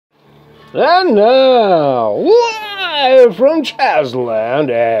And now, live from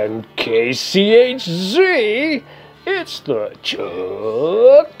Chazland and KCHZ, it's the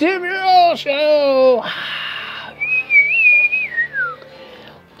Chuck Tossthropich Show.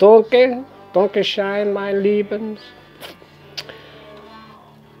 Danke schön, my Liebens.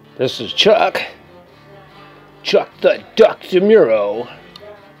 This is Chuck the Duck DeMuro.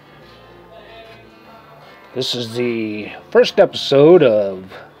 This is the first episode of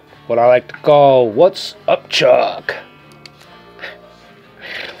what I like to call What's Up, Chuck?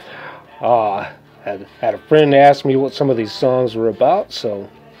 Had a friend ask me what some of these songs were about, so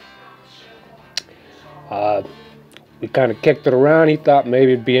we kind of kicked it around. He thought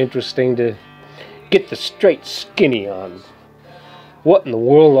maybe it'd be interesting to get the straight skinny on what in the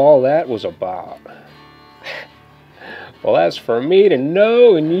world all that was about. Well, that's for me to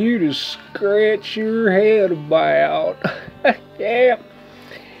know and you to scratch your head about. Yeah.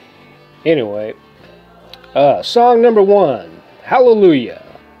 Anyway, song number one, Hallelujah.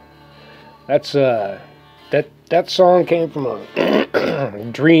 That's that song came from a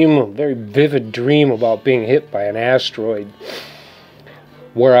dream, a very vivid dream about being hit by an asteroid.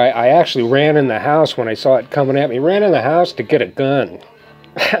 Where I actually ran in the house when I saw it coming at me. Ran in the house to get a gun,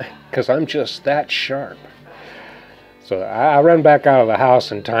 because I'm just that sharp. So I ran back out of the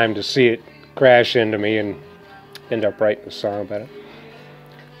house in time to see it crash into me and end up writing a song about it.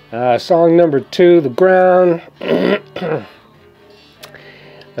 Song number two, The Ground.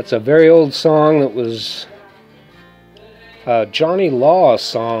 That's a very old song that was a Johnny Law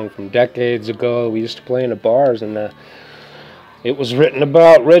song from decades ago. We used to play in the bars, and it was written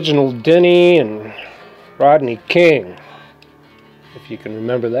about Reginald Denny and Rodney King, if you can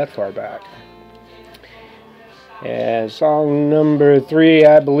remember that far back. And song number three,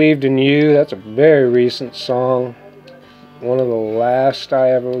 I Believed in You. That's a very recent song. One of the last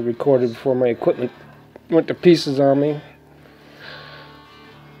I ever recorded before my equipment went to pieces on me.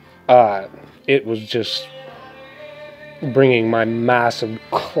 It was just bringing my massive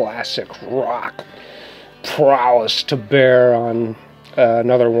classic rock prowess to bear on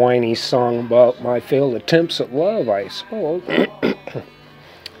another whiny song about my failed attempts at love, I suppose.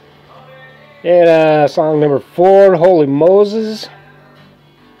 And song number four, Holy Moses.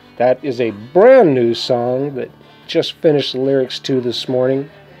 That is a brand new song that just finished the lyrics to this morning.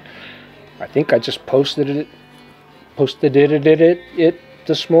 I think I just posted it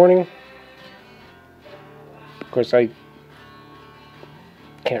this morning. Of course, I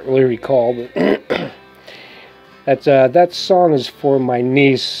can't really recall, but that song is for my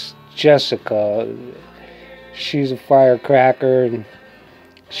niece Jessica. She's a firecracker, and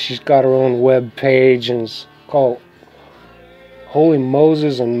she's got her own web page, and it's called Holy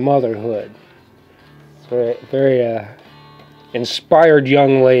Moses and Motherhood. Very inspired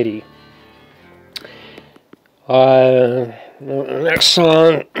young lady. Next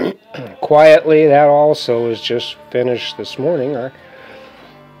song, Quietly, that also was just finished this morning.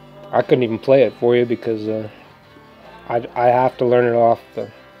 I couldn't even play it for you because I have to learn it off the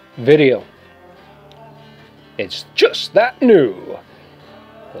video. It's just that new.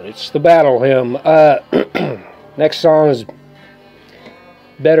 But it's the battle hymn. Next song is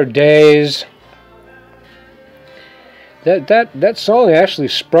Better Days. That song actually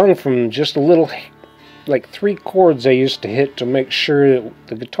sprung from just a little, like 3 chords I used to hit to make sure that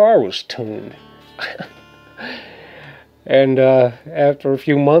the guitar was tuned. And after a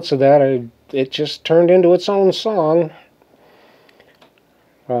few months of that, it just turned into its own song.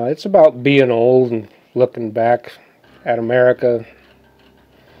 It's about being old and looking back at America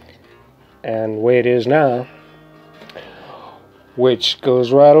and the way it is now, which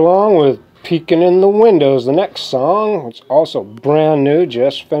goes right along with Peeking in the Windows, the next song. It's also brand new,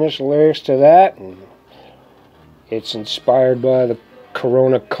 just finished the lyrics to that, and it's inspired by the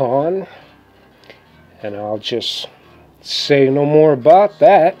Corona Con, and I'll just say no more about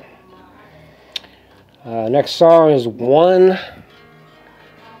that. Next song is One.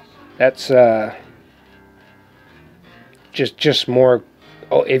 That's just more.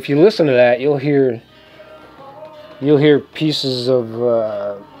 Oh, if you listen to that, you'll hear pieces of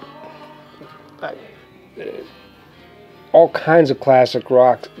all kinds of classic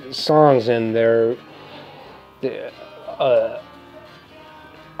rock songs in there.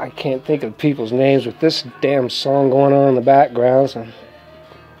 I can't think of people's names with this damn song going on in the background. So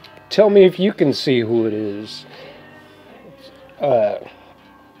tell me if you can see who it is. The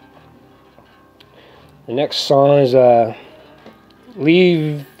next song is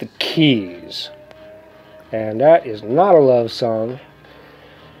Leave the Keys. And that is not a love song.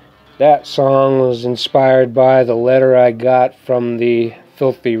 That song was inspired by the letter I got from the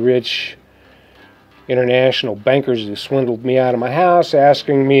filthy rich international bankers who swindled me out of my house,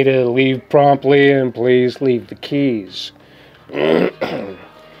 asking me to leave promptly and please leave the keys. And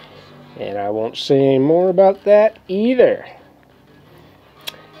I won't say any more about that either.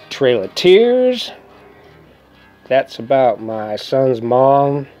 Trail of Tears. That's about my son's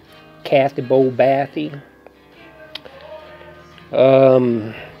mom, Kathy Bo Bathy.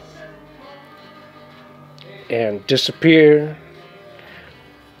 And Disappear.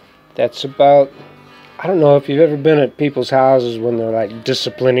 That's about, I don't know if you've ever been at people's houses when they're like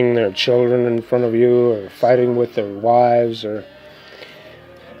disciplining their children in front of you or fighting with their wives, and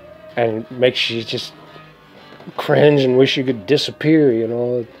it makes you just cringe and wish you could disappear, you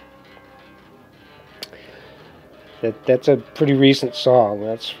know. That's a pretty recent song.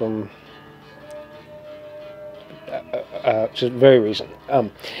 That's from just very recent.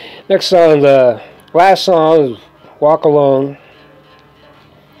 Next song, the last song is Walk Alone.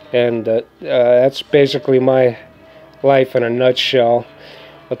 And that's basically my life in a nutshell.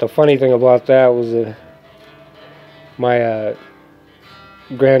 But the funny thing about that was that my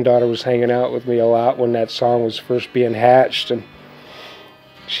granddaughter was hanging out with me a lot when that song was first being hatched, and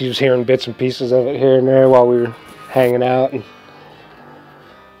she was hearing bits and pieces of it here and there while we were hanging out, and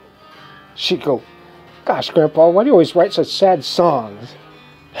she'd go, "Gosh, Grandpa, why do you always write such sad songs?"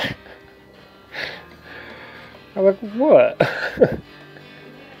 I'm like, "What?"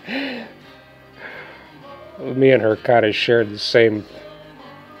 Me and her kind of shared the same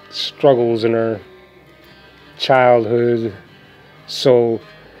struggles in our childhood, so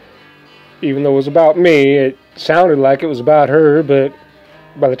even though it was about me, it sounded like it was about her, but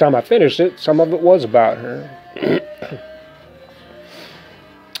by the time I finished it, some of it was about her.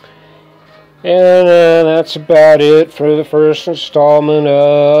 And that's about it for the first installment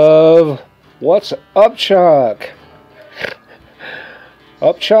of What's Up, Chuck?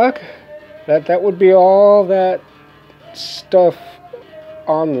 Up, Chuck? That would be all that stuff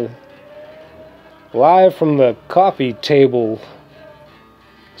on the Live from the Coffee Table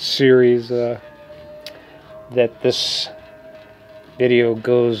series that this video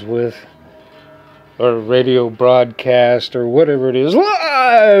goes with, or radio broadcast, or whatever it is,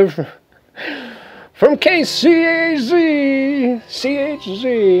 live from KCHZ,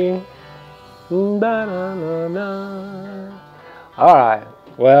 CHZ. Alright,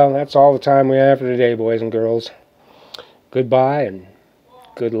 well, that's all the time we have for today, boys and girls. Goodbye and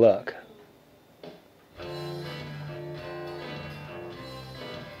good luck.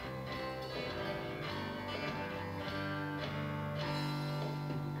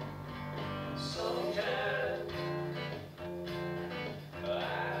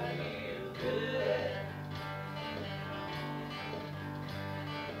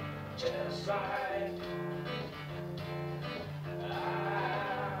 Just like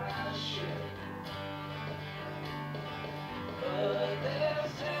I should, but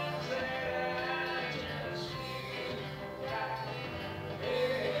there's times that I just feel like I've seen better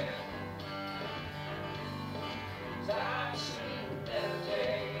days. I've seen better days.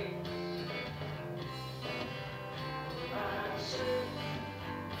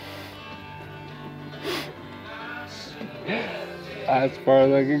 As far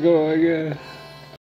as I can go, I guess.